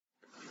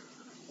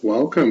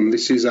Welcome.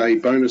 This is a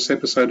bonus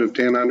episode of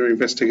Down Under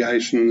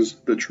Investigations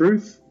The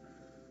Truth,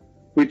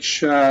 which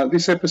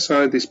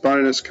this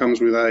bonus comes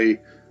with a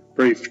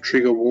brief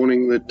trigger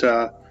warning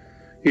that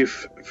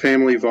if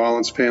family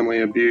violence,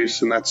 family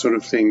abuse and that sort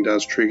of thing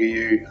does trigger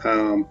you,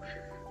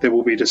 there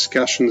will be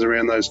discussions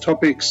around those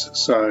topics,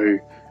 so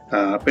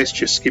best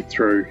just skip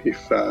through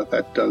if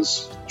that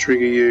does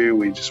trigger you.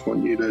 We just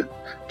want you to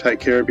take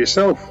care of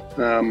yourself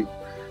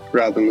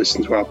rather than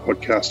listen to our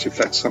podcast if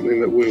that's something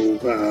that will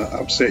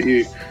upset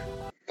you.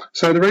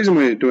 So the reason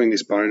we're doing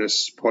this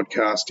bonus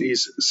podcast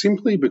is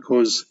simply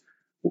because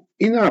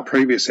in our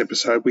previous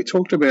episode we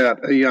talked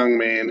about a young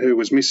man who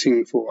was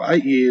missing for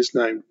 8 years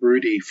named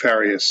Rudy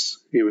Farias.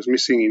 He was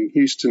missing in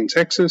Houston,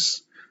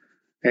 Texas,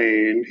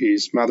 and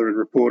his mother had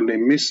reported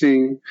him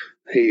missing.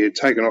 He had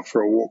taken off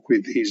for a walk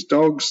with his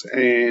dogs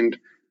and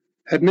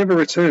had never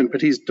returned,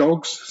 but his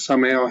dogs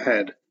somehow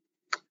had.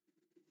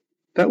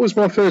 That was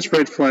my first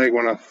red flag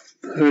when I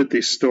heard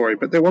this story,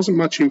 but there wasn't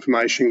much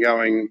information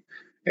going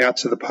out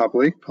to the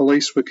public.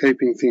 Police were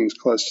keeping things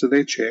close to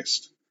their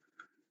chest,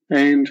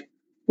 and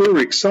we were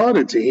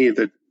excited to hear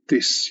that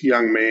this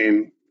young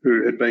man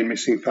who had been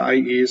missing for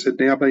 8 years had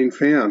now been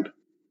found.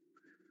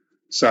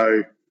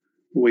 So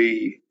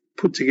we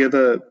put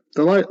together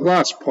the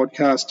last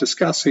podcast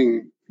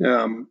discussing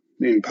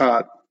in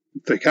part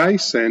the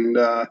case and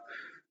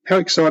how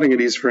exciting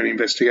it is for an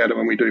investigator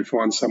when we do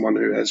find someone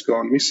who has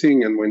gone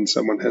missing and when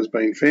someone has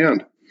been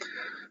found,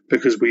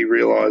 because we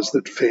realise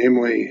that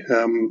family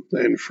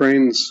and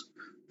friends,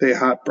 their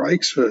heart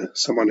breaks for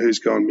someone who's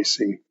gone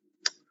missing.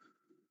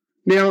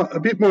 Now, a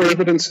bit more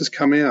evidence has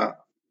come out.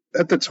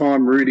 At the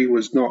time, Rudy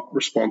was not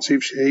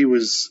responsive. He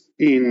was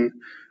in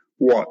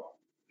what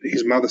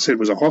his mother said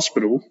was a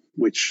hospital,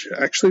 which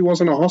actually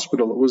wasn't a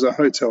hospital. It was a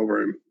hotel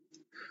room.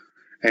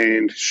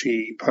 And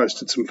she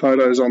posted some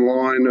photos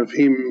online of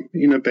him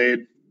in a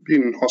bed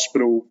in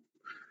hospital,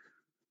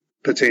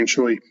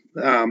 potentially.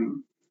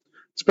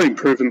 It's been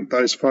proven that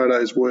those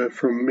photos were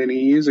from many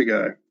years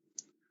ago.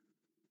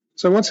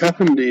 So what's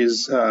happened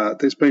is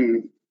there's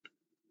been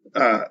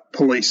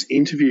police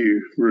interview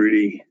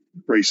Rudy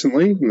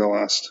recently in the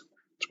last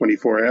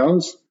 24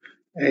 hours,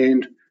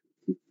 and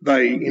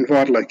they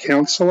invited a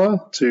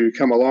counsellor to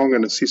come along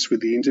and assist with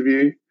the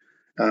interview,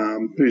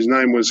 whose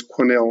name was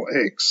Quinnell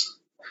X.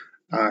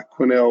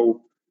 Quinnell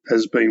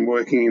has been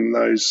working in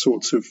those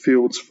sorts of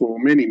fields for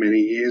many, many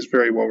years,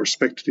 very well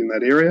respected in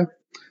that area.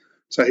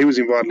 So he was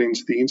invited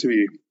into the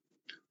interview.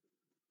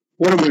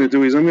 What I'm going to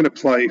do is I'm going to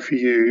play for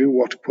you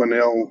what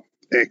Quinnell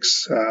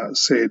X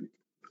said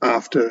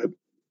after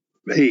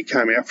he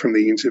came out from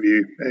the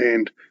interview,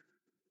 and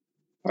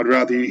I'd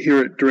rather you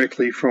hear it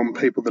directly from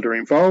people that are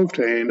involved,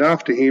 and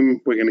after him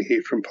we're going to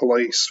hear from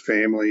police,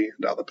 family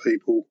and other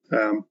people.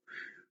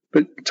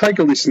 But take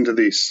a listen to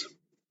this.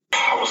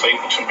 I was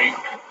able to meet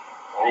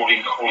Rudy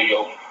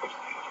Julio,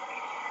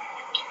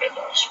 and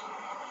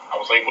I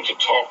was able to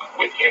talk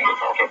with him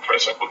without her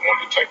present with one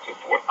detective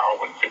for an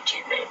hour and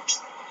 15 minutes.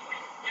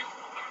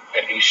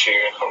 And he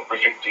shared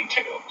horrific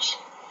details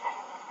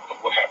of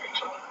what happened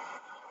to him.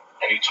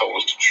 And he told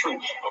us the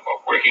truth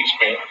about where he's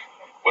been,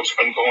 what's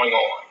been going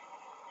on,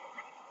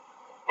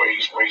 where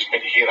he's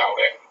been hid out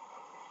at,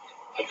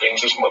 the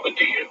things his mother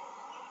did.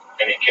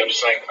 And he kept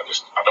saying,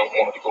 I don't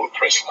want to go to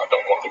prison. I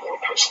don't want to go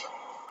to prison.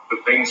 The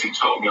things he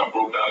told me, I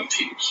broke down in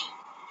tears.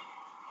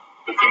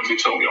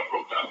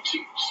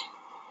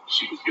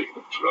 She was giving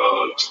him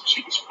drugs.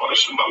 She was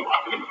punishing him by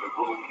locking him in the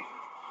room.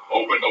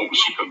 Over and over,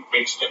 she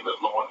convinced him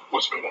that law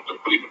enforcement wanted to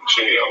put him in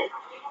jail,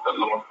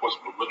 that law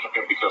enforcement was looking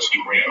for him because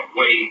he ran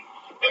away,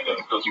 and that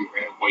because he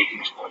ran away,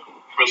 he was going to go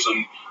to prison.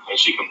 And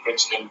she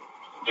convinced him,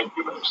 and then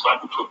giving him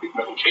psychotropic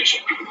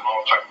medication, giving him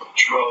all types of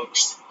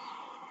drugs,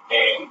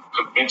 and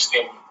convinced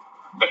him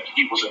that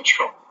he was in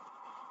trouble.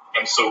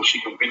 And so she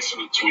convinced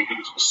him to use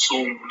an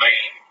assumed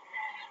name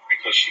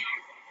because she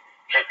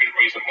had been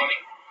raising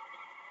money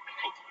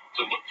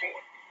to look for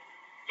him.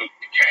 The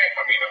cash,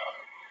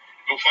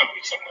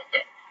 GoFundMe, something like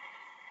that.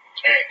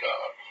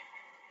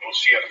 And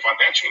she had a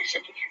financial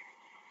incentive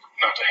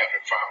not to have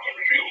him found and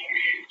reveal who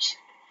he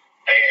is.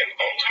 And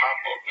on top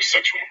of the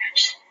sexual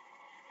abuse.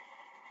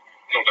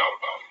 No doubt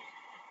about it.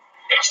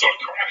 And I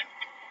started crying.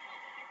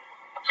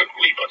 I couldn't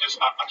believe it.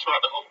 I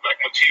tried to hold back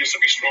my tears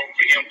to be strong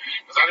for him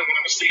because I didn't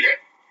want him to see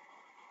that.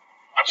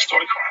 I just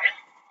started crying.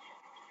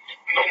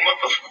 No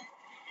mother.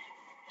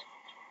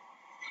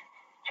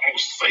 The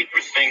most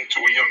sacred thing to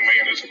a young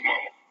man is his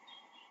mama.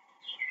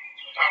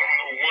 I don't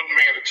know one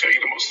man to tell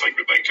you the most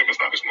sacred thing to him is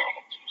not his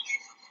mama.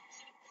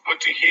 But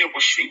to hear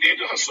what she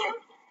did to her son,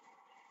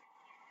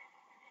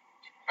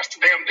 that's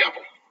the damn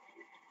devil.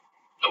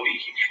 No,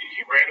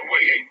 he ran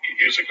away 8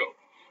 years ago,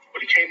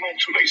 but he came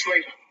home 2 days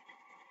later.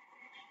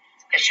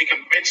 And she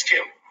convinced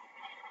him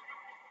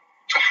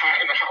to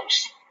hide in the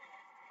house.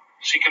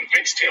 She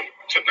convinced him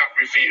to not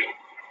reveal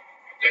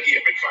that he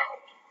had been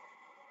found.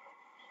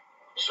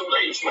 2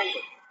 days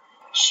later,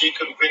 she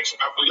convinced,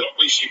 I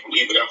believe she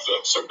believed it after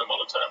a certain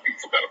amount of time, he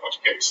forgot about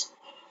the case,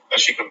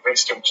 that she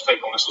convinced him to take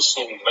on this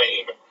assumed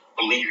name and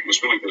believe it was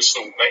really the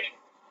assumed name.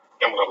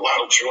 And with a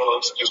lot of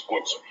drugs, this boy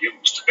was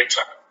abused big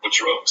time with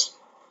drugs.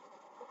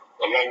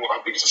 Along with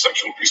our biggest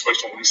sexual abuse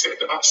based on what he said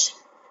to us.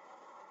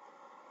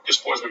 This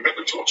boy's been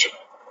mentally tortured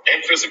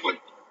and physically.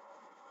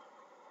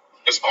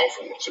 It's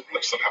awful what took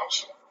place in the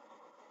house.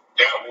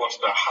 That was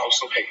the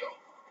house of hell.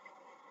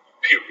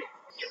 Period.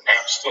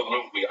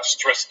 Absolutely. I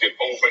stressed it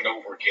over and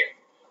over again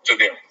to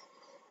them.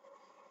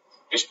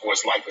 This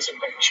boy's life is in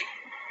danger.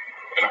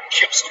 And I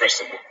kept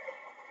stressing it.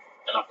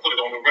 And I put it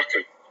on the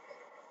record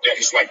that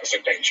his life is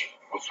in danger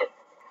with her.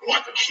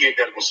 Like a kid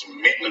that was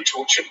mentally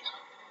tortured.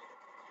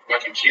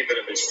 Like a kid that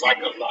had been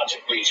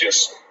psychologically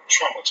just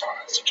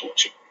traumatized and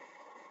tortured.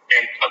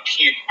 And a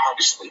kid,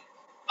 obviously,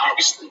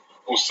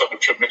 who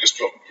suffered tremendous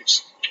drug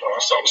abuse. I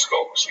saw the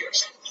scars,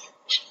 yes.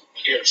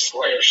 He had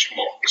slash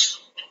marks.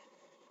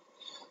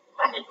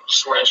 I mean,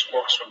 slash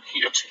marks from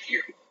here to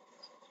here.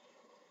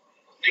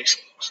 These,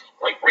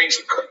 like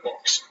razor cut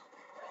marks.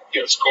 He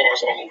had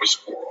scars all over his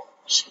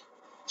forearms.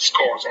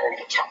 Scars all over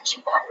the top of his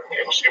body.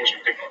 It was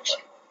ridiculous.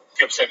 He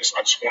kept saying,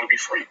 I just want to be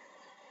free.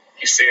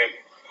 He said,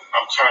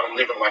 I'm tired of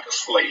living like a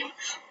slave.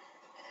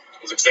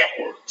 His exact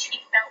words.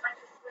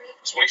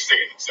 That's what he said.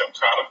 He said, I'm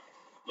tired of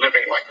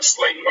living like a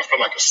slave. I feel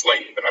like a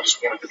slave, and I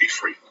just wanted to be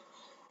free.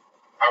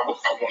 I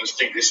want to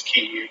see this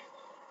kid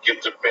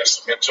get the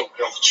best mental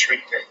health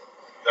treatment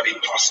that he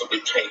possibly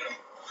can.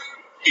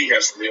 He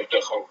has lived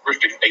a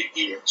horrific 8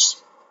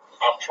 years.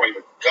 I pray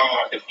to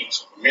God that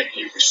he's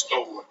mentally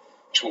restored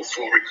to a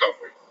full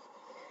recovery.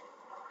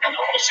 And I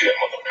want to see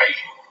that mother pay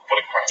for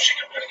the crime she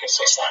committed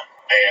against her son.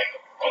 And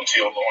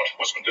until law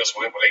enforcement does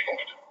whatever they're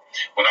going to do.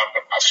 When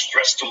I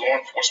stressed to law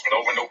enforcement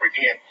over and over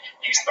again,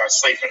 he's not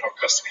safe in her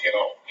custody at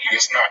all. He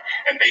is not.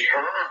 And they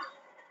heard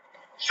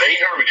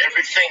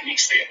everything he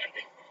said to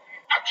me.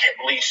 I can't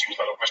believe she was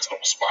not arrested on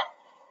the spot.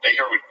 They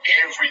heard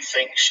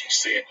everything she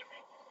said to me.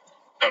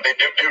 Now, they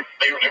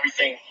heard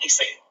everything he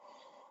said.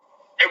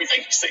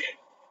 Everything he said.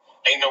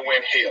 Ain't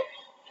nowhere in hell.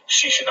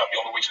 She should not be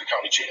on the way to the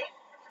county jail.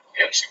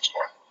 Yes, he was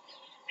going.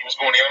 He was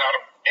going in and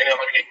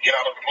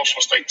out of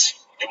emotional states.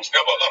 It was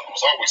never up. It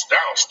was always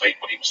down state,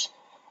 but he was.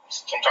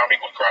 Sometimes he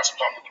would cry,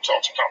 sometimes he would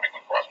talk, sometimes he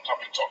would cry,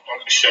 sometimes he would talk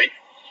under the shade.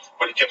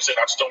 But he kept saying,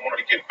 I just don't want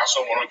her to get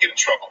in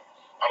trouble.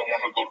 I don't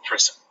want her to go to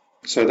prison.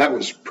 So that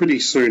was pretty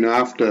soon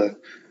after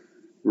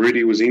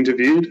Rudy was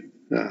interviewed.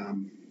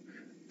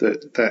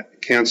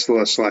 That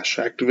counsellor /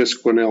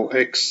 activist Gwinnell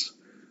X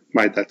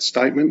made that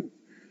statement.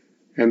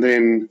 And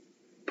then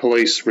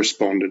police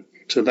responded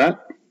to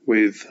that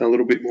with a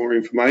little bit more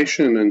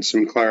information and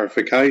some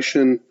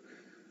clarification.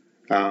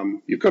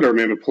 You've got to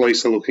remember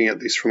police are looking at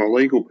this from a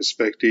legal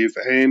perspective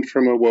and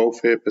from a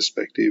welfare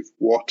perspective.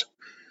 What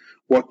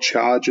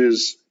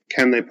charges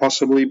can there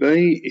possibly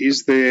be?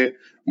 Is there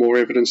more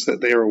evidence that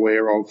they're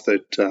aware of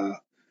that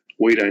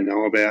we don't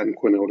know about and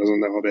Gwinnell doesn't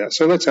know about?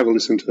 So let's have a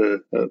listen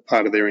to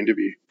part of their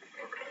interview.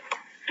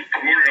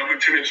 Good morning. I'm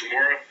Lieutenant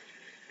Zamora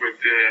with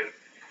the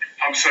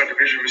Homicide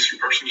Division Missing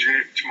Persons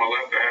Unit. To my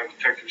left, I have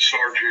Detective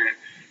Sergeant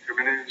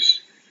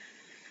Jimenez,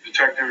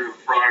 Detective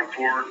Brian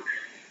Ford,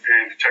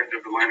 and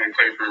Detective Atlanta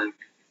Claiborne.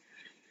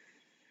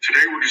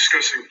 Today we're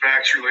discussing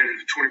facts related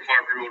to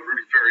 25-year-old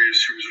Rudy Farias,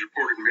 who was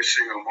reported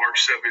missing on March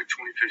 7,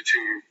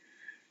 2015.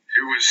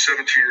 He was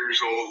 17 years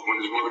old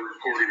when his mother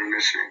reported him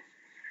missing.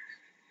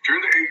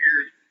 During the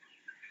 8-year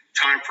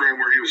time frame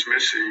where he was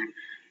missing,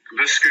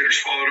 investigators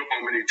followed up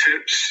on many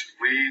tips,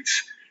 leads,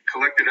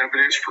 collected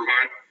evidence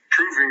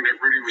proving that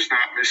Rudy was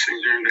not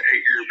missing during the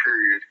 8-year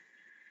period.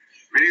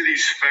 Many of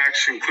these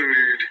facts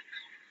included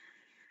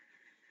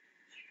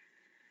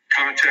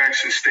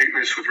contacts and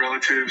statements with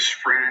relatives,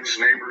 friends,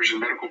 neighbors,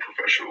 and medical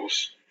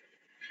professionals.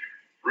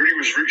 Rudy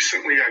was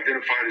recently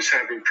identified as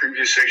having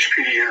previous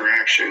HPD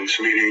interactions,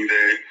 meaning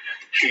that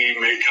he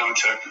made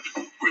contact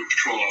with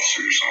patrol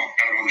officers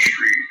out on the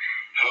street.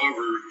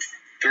 However,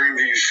 during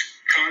these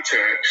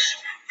contacts,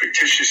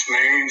 fictitious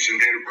names and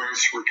date of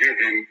births were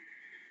given,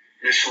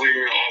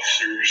 misleading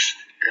officers,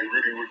 and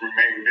Rudy would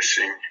remain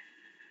missing.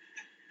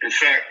 In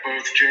fact,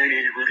 both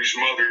Janie, Rudy's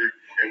mother,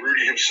 and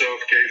Rudy himself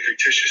gave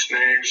fictitious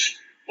names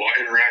while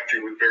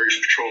interacting with various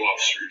patrol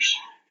officers.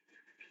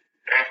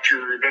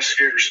 After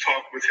investigators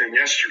talked with him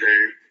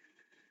yesterday,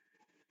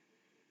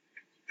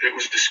 it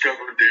was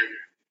discovered that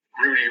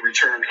Rudy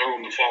returned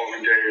home the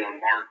following day on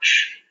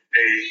March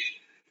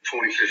 8,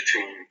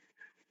 2015.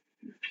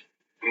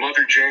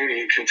 Mother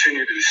Janie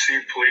continued to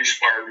deceive police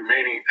by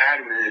remaining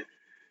adamant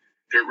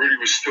that Rudy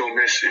was still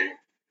missing.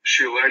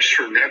 She alleged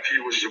her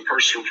nephew was a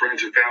person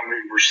friends and family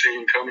were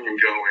seen coming and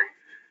going.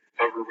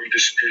 However, we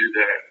disputed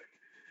that.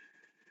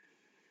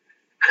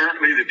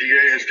 Currently, the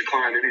DA has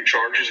declined any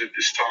charges at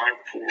this time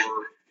for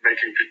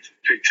making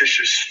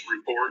fictitious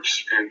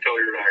reports and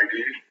failure to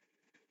ID.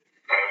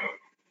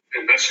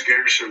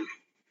 Investigators have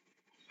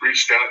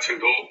reached out to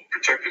Adult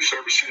Protective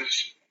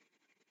Services.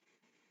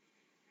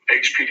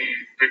 HPD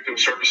Victim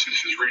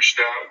Services has reached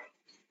out.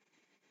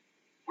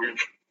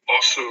 We've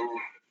also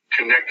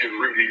connected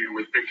Rudy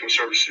with Victim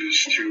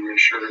Services to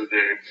ensure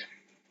that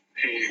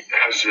he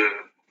has a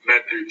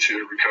method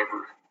to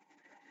recover.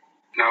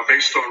 Now,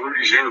 based on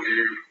Rudy's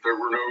interview, there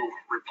were no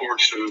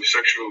reports of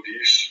sexual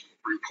abuse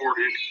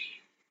reported.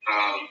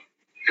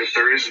 If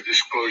there is a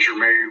disclosure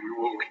made, we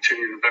will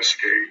continue to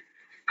investigate.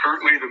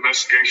 Currently, the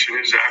investigation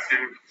is active,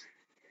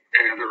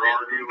 and there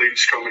are new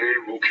leads coming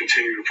in. We'll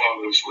continue to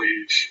follow those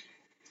leads.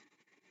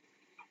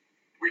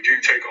 We do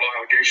take all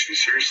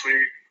allegations seriously,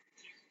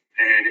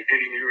 and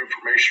any new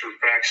information or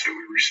facts that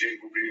we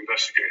receive will be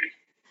investigated.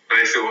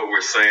 Basically, what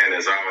we're saying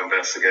is our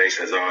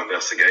investigation is our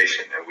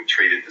investigation, and we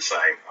treat it the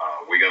same.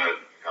 Our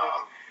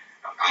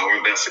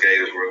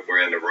investigators were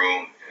in the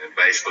room, and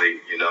basically,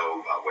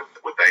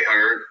 what they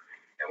heard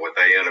and what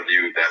they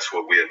interviewed, that's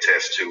what we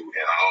attest to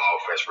in our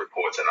offense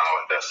reports and our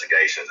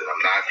investigations. And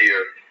I'm not here,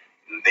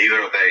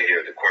 neither are they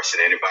here to question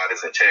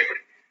anybody's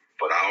integrity,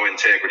 but our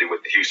integrity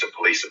with the Houston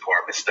Police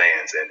Department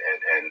stands, and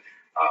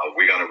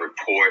we're going to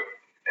report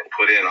and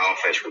put in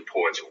offense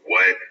reports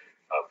what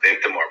a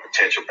victim or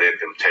potential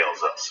victim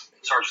tells us.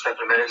 Sergeant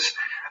Jimenez,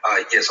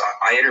 yes,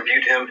 I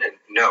interviewed him, and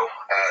no,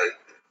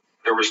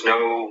 there was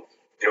no,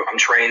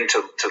 I'm trained to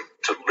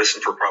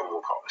listen for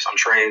probable cause. I'm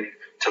trained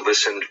to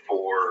listen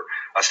for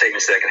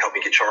statements that can help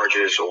me get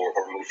charges or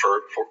move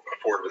forward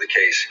with the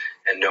case.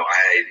 And no,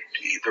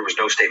 there was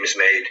no statements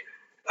made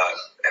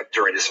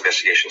during this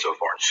investigation so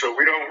far. So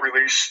we don't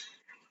release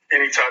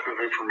any type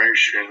of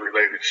information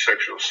related to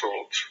sexual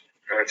assault.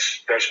 That's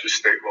just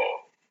state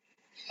law.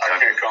 I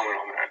can't comment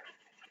on that.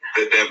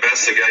 The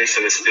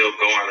investigation is still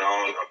going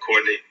on,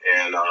 Courtney,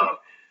 and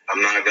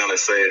I'm not going to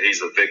say that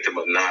he's a victim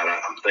or not.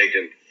 I'm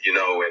thinking,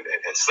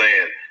 and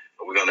saying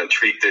we're going to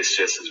treat this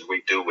just as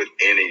we do with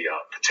any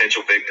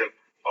potential victim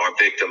or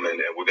victim,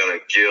 and we're going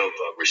to give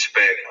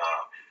respect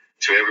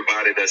to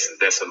everybody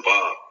that's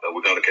involved.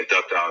 We're going to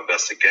conduct our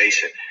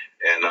investigation,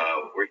 and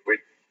we're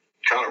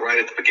kind of right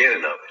at the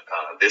beginning of it.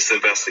 This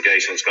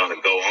investigation is going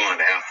to go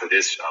on after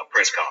this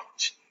press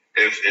conference.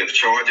 If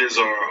charges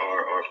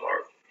are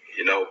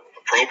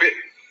appropriate,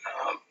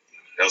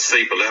 they'll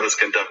see, but let us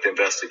conduct the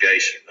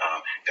investigation.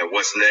 And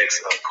what's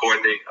next,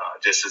 Courtney,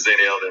 just as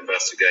any other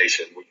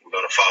investigation, we're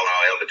going to follow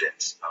our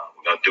evidence.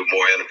 We're going to do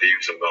more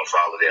interviews, and we're going to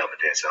follow the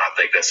evidence. And I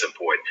think that's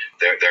important.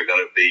 There are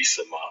going to be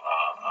some more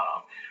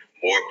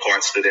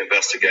parts to the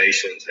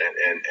investigations,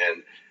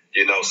 and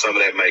some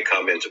of that may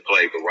come into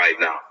play, but right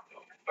now,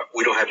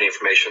 we don't have any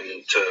information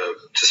to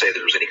say that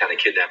there was any kind of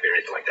kidnapping or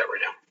anything like that right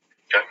now.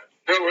 Okay.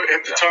 No,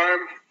 at the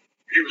time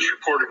he was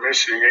reported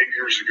missing 8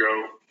 years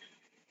ago,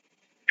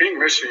 being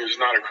missing is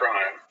not a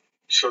crime.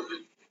 So the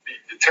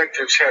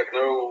detectives had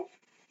no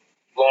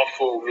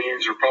lawful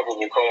means or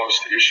probable cause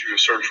to issue a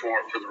search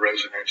warrant for the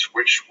residence,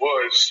 which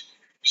was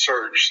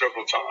searched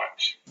several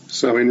times.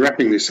 So in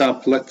wrapping this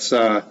up, let's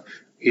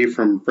hear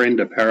from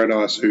Brenda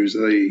Paradise, who's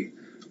the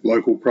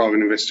local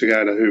private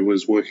investigator who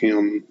was working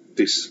on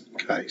this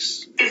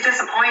case. It's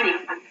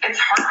disappointing. It's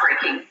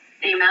heartbreaking.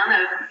 The amount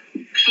of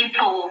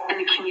people in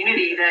the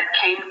community that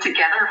came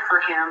together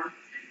for him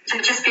to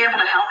just be able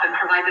to help and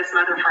provide this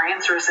mother for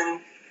answers,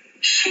 and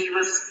she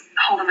was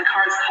holding the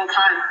cards the whole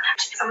time.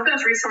 Some of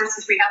those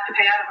resources we have to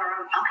pay out of our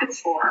own pockets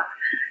for.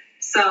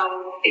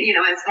 So,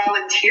 as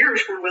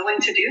volunteers, we're willing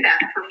to do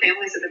that for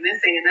families of the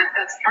missing, and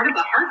that's part of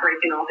the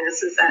heartbreak in all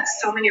this, is that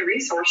so many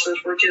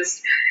resources were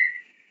just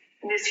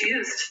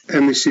misused.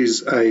 And this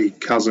is a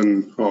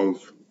cousin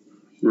of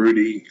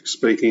Rudy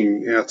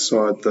speaking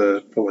outside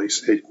the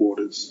police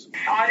headquarters.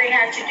 All they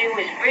had to do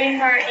was bring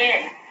her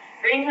in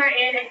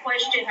and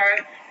question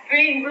her,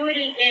 bring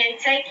Rudy in,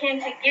 take him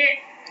to get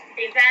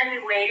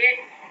evaluated,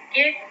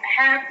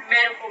 have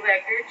medical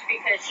records,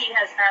 because he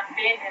has not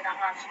been in a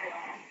hospital.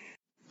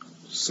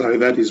 So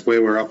that is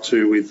where we're up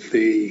to with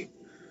the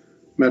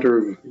matter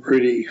of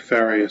Rudy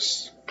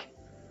Farias.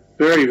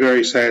 Very,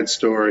 very sad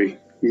story.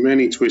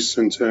 Many twists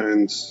and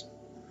turns.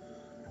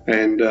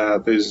 And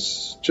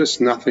there's just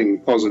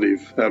nothing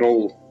positive at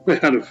all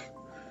out of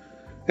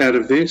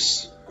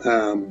this.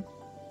 I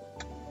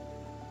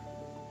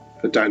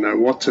don't know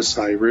what to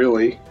say,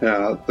 really.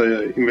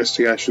 The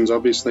investigation's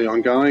obviously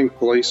ongoing.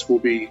 Police will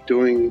be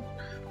doing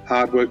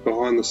hard work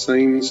behind the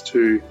scenes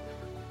to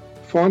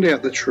find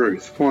out the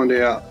truth, find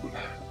out,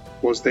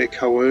 was there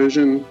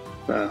coercion,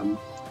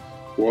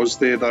 was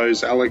there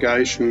those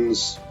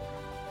allegations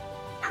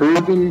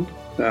proven,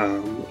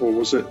 or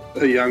was it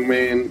a young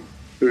man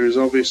who's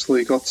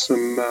obviously got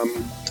some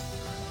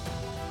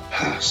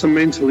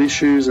mental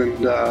issues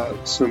and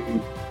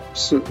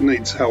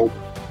needs help?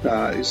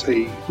 Is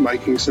he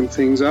making some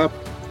things up?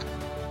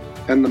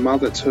 And the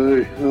mother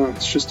too.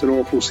 It's just an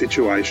awful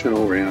situation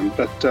all round.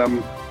 But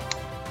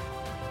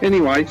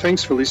anyway,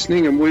 thanks for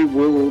listening, and we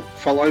will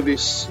follow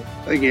this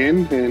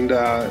again, and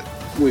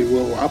we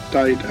will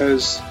update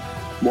as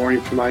more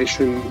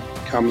information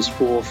comes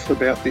forth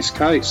about this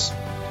case.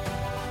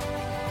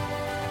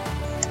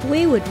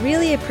 We would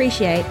really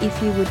appreciate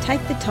if you would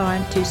take the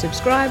time to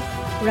subscribe,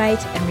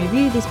 rate and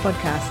review this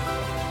podcast.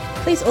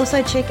 Please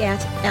also check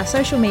out our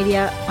social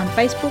media on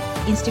Facebook,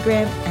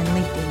 Instagram and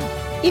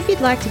LinkedIn. If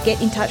you'd like to get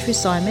in touch with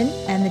Simon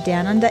and the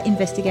Down Under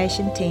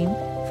investigation team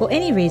for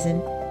any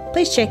reason,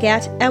 please check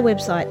out our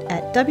website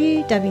at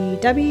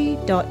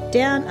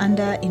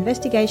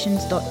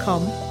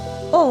www.downunderinvestigations.com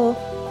or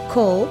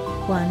call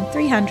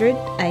 1300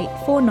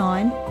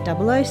 849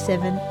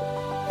 007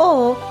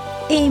 or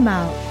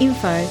email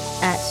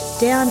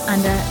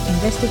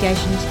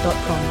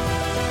info@downunderinvestigations.com.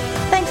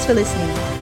 Thanks for listening.